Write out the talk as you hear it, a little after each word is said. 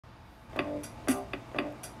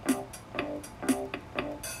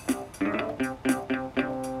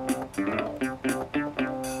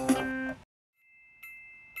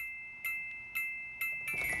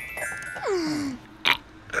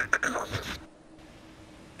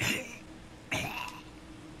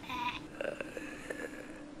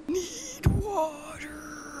Need water.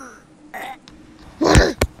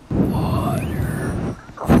 Water.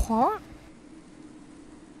 Huh?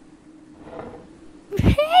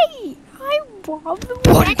 Hey! I want the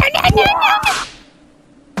water.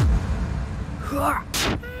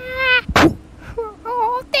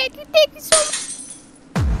 Oh, thank you so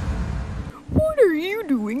much. What are you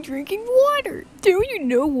doing drinking water? Don't you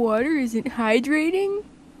know water isn't hydrating?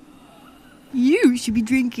 You should be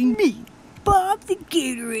drinking me, Bob the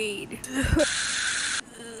Gatorade.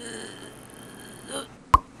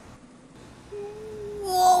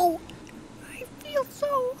 Whoa! I feel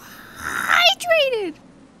so hydrated!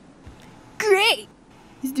 Great!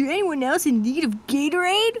 Is there anyone else in need of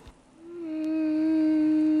Gatorade?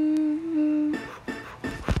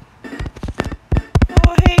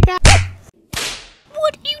 Oh, hey guys.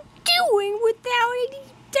 What are you doing without any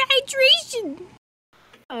hydration?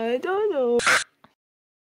 I don't know.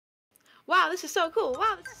 Wow, this is so cool.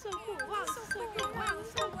 Wow, this is so cool. Wow, this is so cool. Wow, this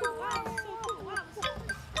is so cool. Wow, this is so cool. Wow, this is so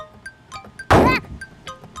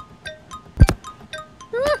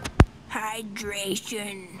cool.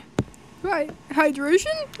 Hydration. Right,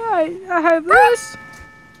 hydration? I have this.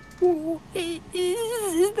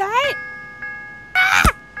 Is that?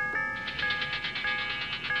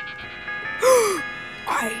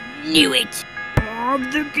 I knew it! Bob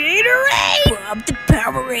the Gatorade! Bob the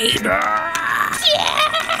Powerade! Yeah!